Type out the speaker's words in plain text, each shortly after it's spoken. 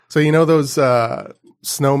So you know those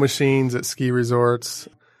snow machines at ski resorts?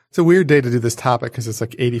 It's a weird day to do this topic because it's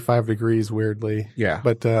like 85 degrees weirdly. Yeah.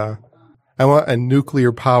 But I want a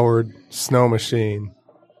nuclear-powered snow machine.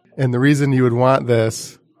 And the reason you would want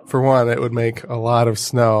this, for one, it would make a lot of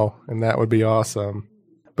snow, and that would be awesome.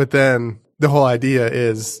 But then the whole idea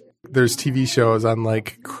is there's TV shows on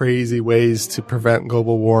like crazy ways to prevent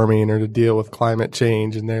global warming or to deal with climate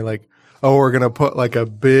change. And they're like, oh, we're going to put like a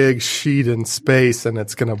big sheet in space and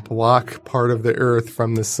it's going to block part of the Earth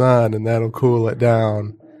from the sun and that'll cool it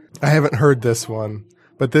down. I haven't heard this one,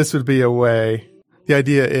 but this would be a way. The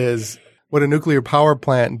idea is what a nuclear power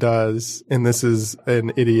plant does, and this is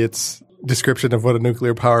an idiot's description of what a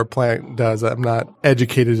nuclear power plant does. I'm not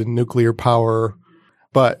educated in nuclear power,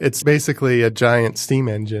 but it's basically a giant steam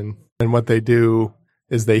engine. And what they do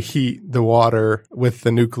is they heat the water with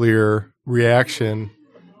the nuclear reaction,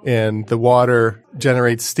 and the water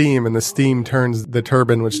generates steam, and the steam turns the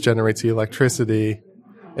turbine, which generates the electricity.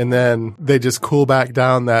 And then they just cool back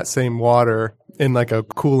down that same water in like a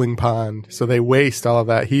cooling pond. So they waste all of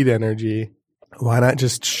that heat energy. Why not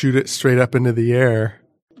just shoot it straight up into the air?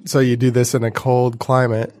 So you do this in a cold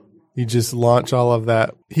climate. You just launch all of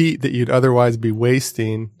that heat that you'd otherwise be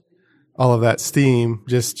wasting, all of that steam,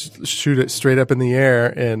 just shoot it straight up in the air.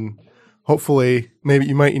 And hopefully, maybe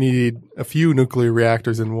you might need a few nuclear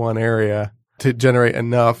reactors in one area to generate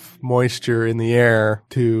enough moisture in the air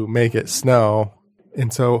to make it snow.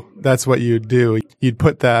 And so that's what you'd do. You'd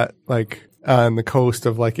put that like on the coast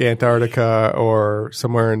of like Antarctica or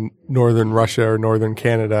somewhere in northern Russia or northern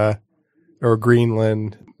Canada or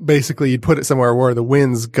Greenland. Basically, you'd put it somewhere where the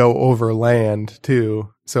winds go over land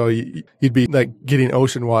too. So you'd be like getting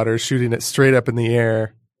ocean water, shooting it straight up in the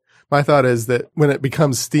air. My thought is that when it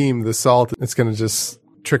becomes steam, the salt, it's going to just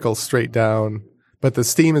trickle straight down. But the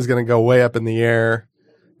steam is going to go way up in the air.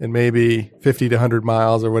 And maybe 50 to 100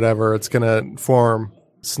 miles or whatever, it's going to form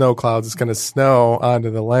snow clouds. It's going to snow onto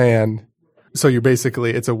the land. So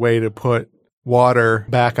it's a way to put water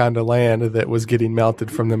back onto land that was getting melted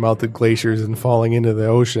from the melted glaciers and falling into the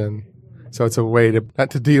ocean. So it's a way to, not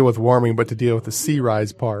to deal with warming, but to deal with the sea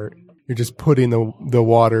rise part. You're just putting the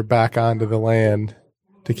water back onto the land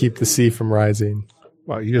to keep the sea from rising.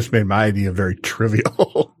 Well, you just made my idea very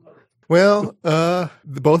trivial. Well,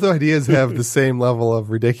 both ideas have the same level of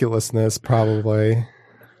ridiculousness, probably.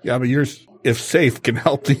 Yeah, but yours, if safe, can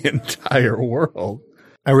help the entire world.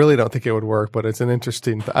 I really don't think it would work, but it's an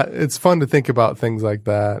interesting. It's fun to think about things like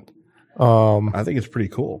that. I think it's pretty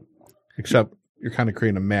cool, except you're kind of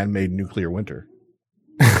creating a man-made nuclear winter.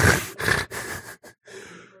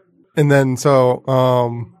 And then,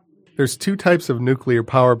 there's two types of nuclear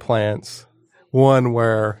power plants. One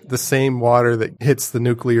where the same water that hits the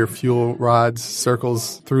nuclear fuel rods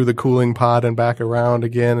circles through the cooling pod and back around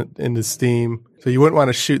again into steam. So you wouldn't want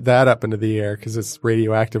to shoot that up into the air because it's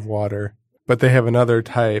radioactive water. But they have another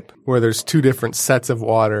type where there's two different sets of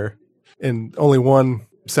water, and only one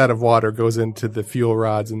set of water goes into the fuel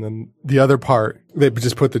rods, and then the other part, they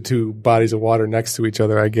just put the two bodies of water next to each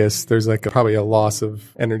other. I guess there's like probably a loss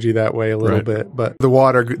of energy that way a little bit, but the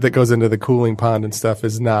water that goes into the cooling pond and stuff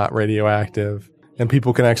is not radioactive, and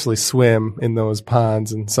people can actually swim in those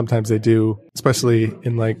ponds, and sometimes they do, especially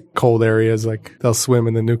in like cold areas, like they'll swim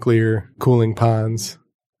in the nuclear cooling ponds.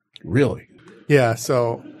 Really? Yeah,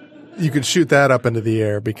 so you could shoot that up into the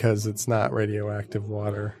air because it's not radioactive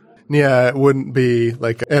water. Yeah, it wouldn't be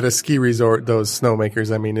like at a ski resort, those snowmakers.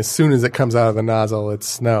 I mean, as soon as it comes out of the nozzle, it's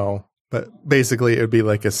snow. But basically, it would be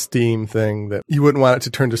like a steam thing that you wouldn't want it to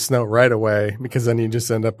turn to snow right away because then you just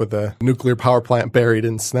end up with a nuclear power plant buried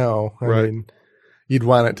in snow. I mean, you'd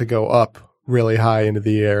want it to go up really high into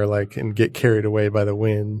the air, like, and get carried away by the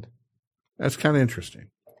wind. That's kind of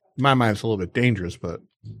interesting. In my mind, it's a little bit dangerous, but.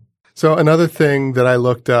 So another thing that I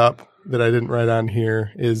looked up that I didn't write on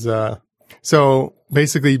here is, so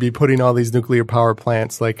basically you'd be putting all these nuclear power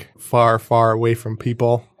plants like far, far away from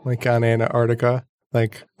people, like on Antarctica.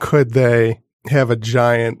 Like, could they have a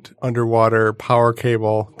giant underwater power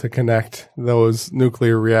cable to connect those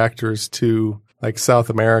nuclear reactors to like South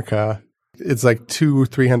America? It's like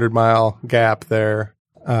 200-300 mile gap there.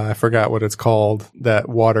 I forgot what it's called, that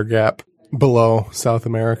water gap below South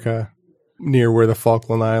America, near where the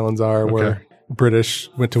Falkland Islands are, where British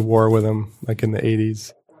went to war with them like in the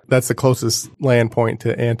 80s. That's the closest land point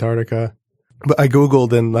to Antarctica. But I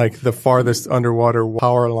Googled, and like the farthest underwater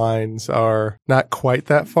power lines are not quite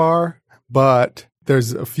that far, but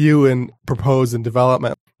there's a few in proposed in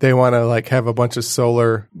development. They want to like have a bunch of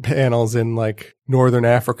solar panels in like northern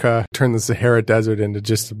Africa, turn the Sahara Desert into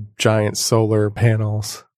just giant solar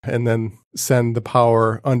panels, and then send the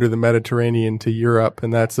power under the Mediterranean to Europe.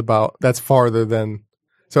 And that's farther than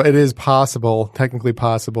So it is possible, technically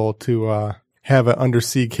possible, to have an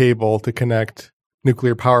undersea cable to connect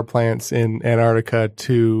nuclear power plants in Antarctica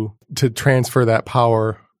to transfer that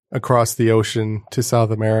power across the ocean to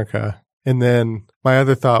South America. And then my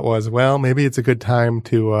other thought was, well, maybe it's a good time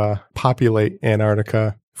to populate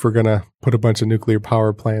Antarctica if we're going to put a bunch of nuclear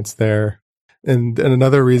power plants there. And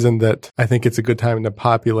another reason that I think it's a good time to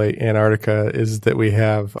populate Antarctica is that we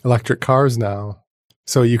have electric cars now.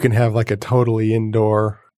 So you can have like a totally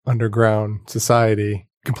indoor underground society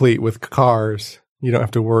complete with cars. You don't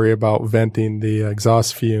have to worry about venting the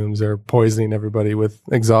exhaust fumes or poisoning everybody with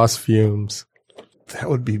exhaust fumes. That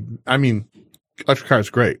would be, I mean, electric car is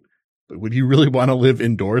great. But would you really want to live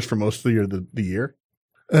indoors for most of the year?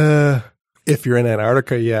 If you're in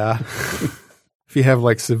Antarctica, yeah. If you have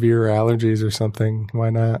like severe allergies or something, why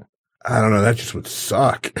not? I don't know. That just would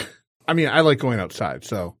suck. I mean, I like going outside,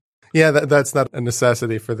 so. Yeah, that's not a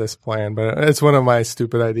necessity for this plan, but it's one of my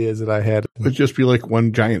stupid ideas that I had. It would just be like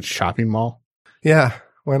one giant shopping mall. Yeah,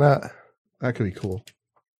 why not? That could be cool.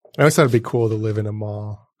 I always thought it'd be cool to live in a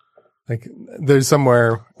mall. Like, there's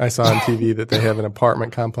somewhere I saw on TV that they have an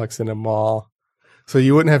apartment complex in a mall. So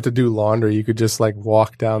you wouldn't have to do laundry. You could just like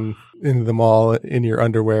walk down into the mall in your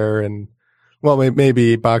underwear and, well,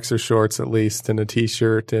 maybe boxer shorts at least, and a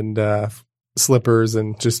t-shirt and slippers,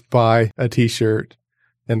 and just buy a t-shirt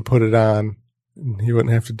and put it on. You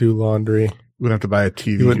wouldn't have to do laundry. You wouldn't have to buy a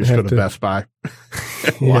TV. You just go to Best Buy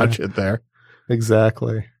and watch it there.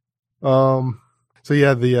 Exactly. So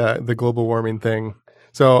yeah, the global warming thing.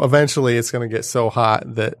 So eventually it's going to get so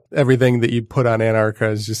hot that everything that you put on Antarctica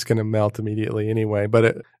is just going to melt immediately anyway.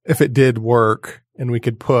 But if it did work and we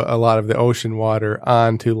could put a lot of the ocean water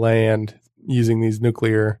onto land using these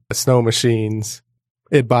nuclear snow machines,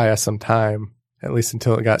 it'd buy us some time, at least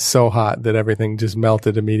until it got so hot that everything just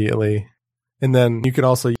melted immediately. And then you could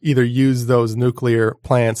also either use those nuclear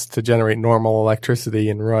plants to generate normal electricity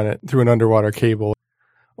and run it through an underwater cable,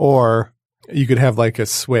 or you could have like a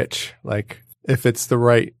switch, like if it's the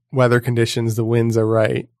right weather conditions, the winds are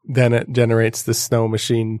right, then it generates the snow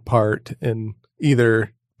machine part and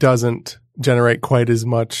either doesn't generate quite as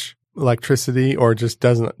much electricity or just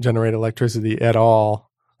doesn't generate electricity at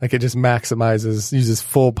all. Like it just uses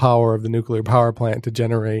full power of the nuclear power plant to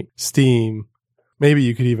generate steam. Maybe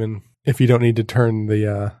you could even, if you don't need to turn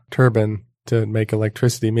the turbine to make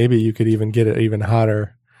electricity, maybe you could even get it even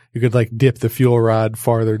hotter. You could like dip the fuel rod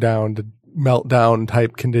farther down to meltdown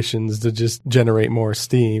type conditions to just generate more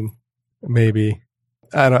steam. Maybe.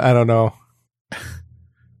 I don't know.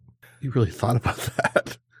 You really thought about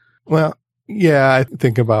that? Well, yeah, I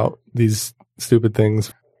think about these stupid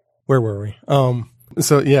things. Where were we?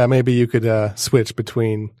 So yeah, maybe you could switch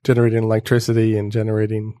between generating electricity and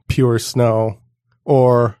generating pure snow,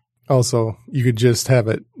 or also you could just have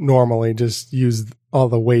it normally just use all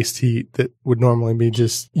the waste heat that would normally be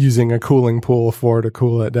just using a cooling pool to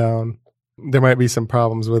cool it down. There might be some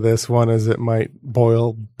problems with this. One is it might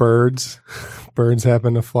boil birds. Birds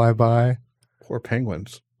happen to fly by. Poor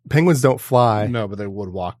penguins. Penguins don't fly. No, but they would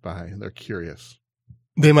walk by. They're curious.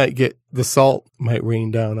 They might the salt might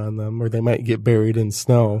rain down on them, or they might get buried in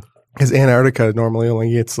snow. Because Antarctica normally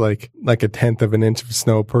only gets like a tenth of an inch of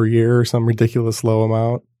snow per year or some ridiculous low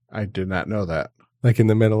amount. I did not know that. Like in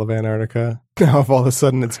the middle of Antarctica. Now, if all of a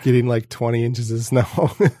sudden it's getting like 20 inches of snow,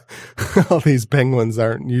 all these penguins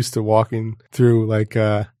aren't used to walking through like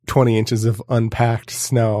 20 inches of unpacked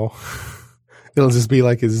snow. It'll just be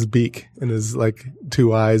like his beak and his like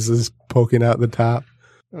two eyes is poking out the top.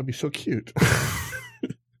 That'd be so cute.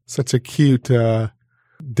 Such a cute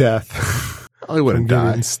death. I wouldn't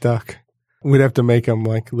die. Stuck. We'd have to make them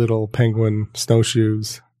like little penguin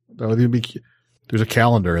snowshoes. That would even be cute. There's a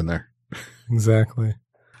calendar in there. Exactly.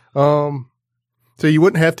 So you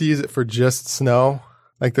wouldn't have to use it for just snow.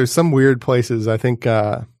 Like there's some weird places. I think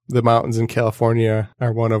the mountains in California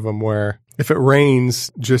are one of them where if it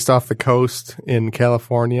rains just off the coast in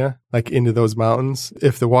California, like into those mountains,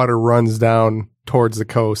 if the water runs down towards the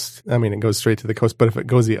coast, I mean, it goes straight to the coast. But if it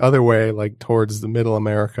goes the other way, like towards the middle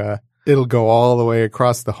America, it'll go all the way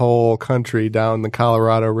across the whole country down the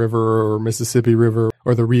Colorado River or Mississippi River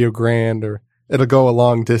or the Rio Grande, or it'll go a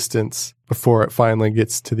long distance before it finally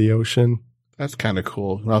gets to the ocean. That's kind of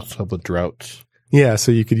cool. It'll also help with droughts. Yeah,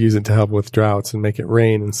 so you could use it to help with droughts and make it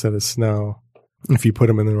rain instead of snow if you put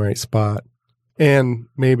them in the right spot. And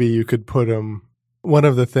maybe you could put them, one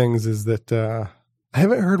of the things is that I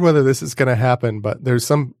haven't heard whether this is going to happen, but there's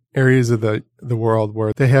some areas of the world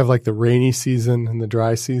where they have like the rainy season and the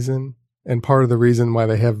dry season. And part of the reason why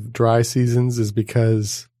they have dry seasons is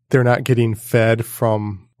because they're not getting fed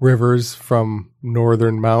from rivers from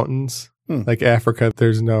northern mountains. Like Africa,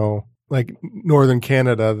 there's no like northern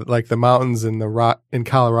Canada, like the mountains in in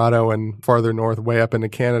Colorado and farther north, way up into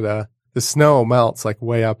Canada, the snow melts like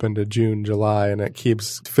way up into June, July, and it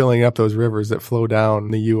keeps filling up those rivers that flow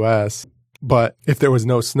down the U.S. But if there was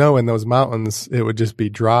no snow in those mountains, it would just be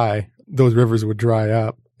dry. Those rivers would dry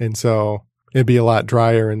up. And so it'd be a lot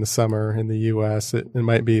drier in the summer in the U.S. It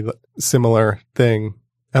might be a similar thing.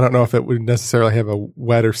 I don't know if it would necessarily have a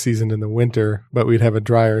wetter season in the winter, but we'd have a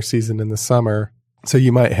drier season in the summer. So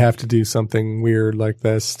you might have to do something weird like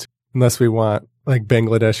this, unless we want like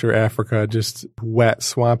Bangladesh or Africa, just wet,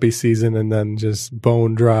 swampy season and then just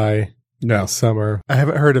bone dry summer. I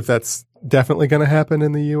haven't heard if that's definitely going to happen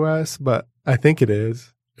in the U.S., but I think it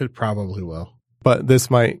is. It probably will. But this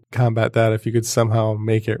might combat that if you could somehow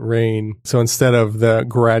make it rain. So instead of the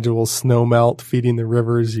gradual snow melt feeding the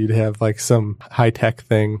rivers, you'd have like some high-tech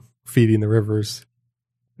thing feeding the rivers.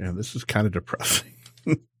 Yeah, this is kind of depressing.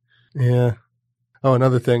 Yeah. Oh,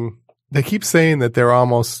 another thing. They keep saying that they're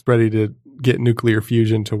almost ready to get nuclear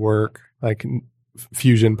fusion to work, like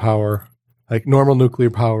fusion power. Like normal nuclear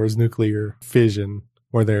power is nuclear fission,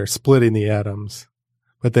 where they're splitting the atoms.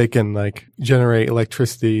 But they can like generate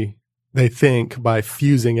electricity, they think, by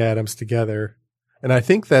fusing atoms together. And I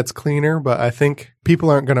think that's cleaner, but I think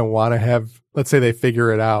people aren't going to want to have, let's say they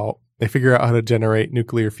figure it out. They figure out how to generate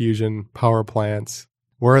nuclear fusion power plants.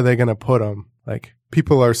 Where are they going to put them? Like,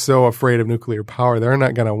 people are so afraid of nuclear power, they're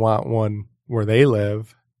not going to want one where they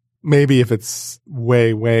live. Maybe if it's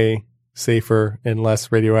way, way safer and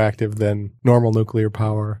less radioactive than normal nuclear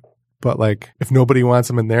power. But like, if nobody wants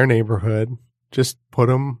them in their neighborhood, just put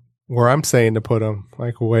them where I'm saying to put them,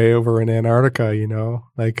 like way over in Antarctica, you know,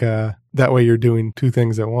 like, that way you're doing two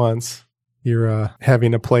things at once. You're,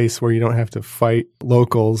 having a place where you don't have to fight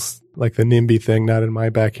locals, like the NIMBY thing, not in my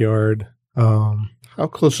backyard. How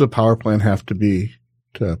close does a power plant have to be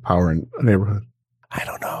to power in a neighborhood? I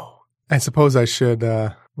don't know. I suppose I should,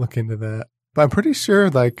 look into that. But I'm pretty sure,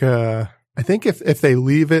 like, I think if they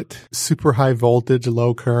leave it super high voltage,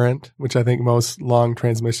 low current, which I think most long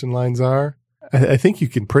transmission lines are, I think you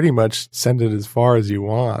can pretty much send it as far as you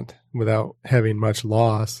want without having much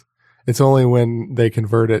loss. It's only when they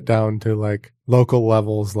convert it down to like local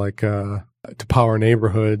levels, like, to power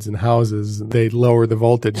neighborhoods and houses, they lower the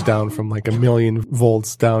voltage down from like 1,000,000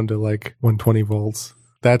 volts down to like 120 volts.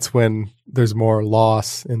 That's when there's more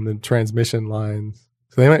loss in the transmission lines.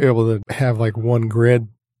 So they might be able to have like one grid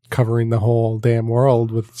covering the whole damn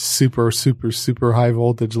world with super, super, super high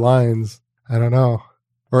voltage lines. I don't know.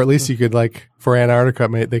 Or at least you could, like, for Antarctica,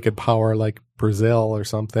 they could power like Brazil or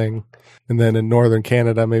something. And then in northern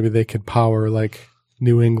Canada, maybe they could power like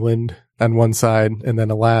New England on one side. And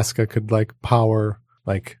then Alaska could like power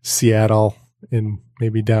like Seattle and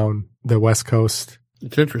maybe down the West Coast.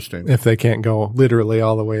 It's interesting. If they can't go literally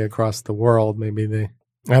all the way across the world, maybe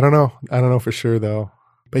I don't know. I don't know for sure though.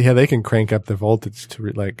 But yeah, they can crank up the voltage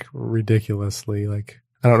to like ridiculously. Like,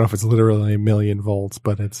 I don't know if it's literally 1,000,000 volts,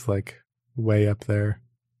 but it's like way up there.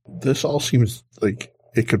 This all seems like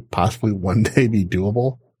it could possibly one day be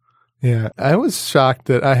doable. Yeah. I was shocked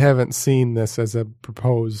that I haven't seen this as a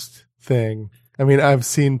proposed thing. I mean, I've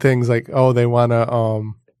seen things like, oh, they want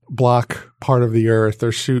to, block part of the earth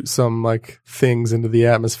or shoot some like things into the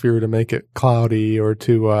atmosphere to make it cloudy, or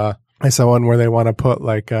to, I saw one where they want to put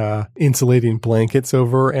like, insulating blankets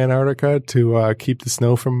over Antarctica to, keep the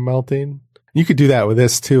snow from melting. You could do that with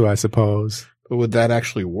this too, I suppose. But would that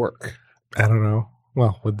actually work? I don't know.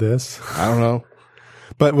 Well, with this, I don't know.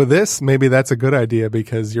 But with this, maybe that's a good idea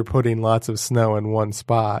because you're putting lots of snow in one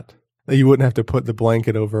spot. You wouldn't have to put the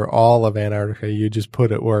blanket over all of Antarctica. You just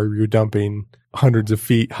put it where you're dumping hundreds of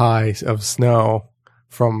feet high of snow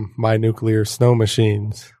from my nuclear snow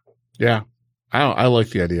machines. Yeah. I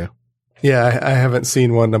like the idea. Yeah, I haven't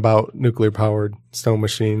seen one about nuclear powered snow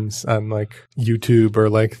machines on like YouTube or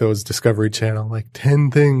like those Discovery Channel, like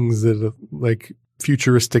 10 things that like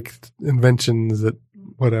futuristic inventions that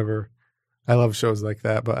whatever. I love shows like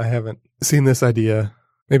that, but I haven't seen this idea.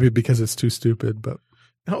 Maybe because it's too stupid, but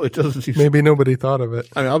no, it doesn't seem maybe nobody thought of it.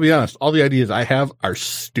 I mean, I'll be honest. All the ideas I have are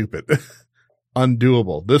stupid.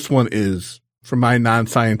 Undoable. This one is, from my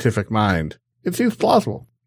non-scientific mind, it seems plausible.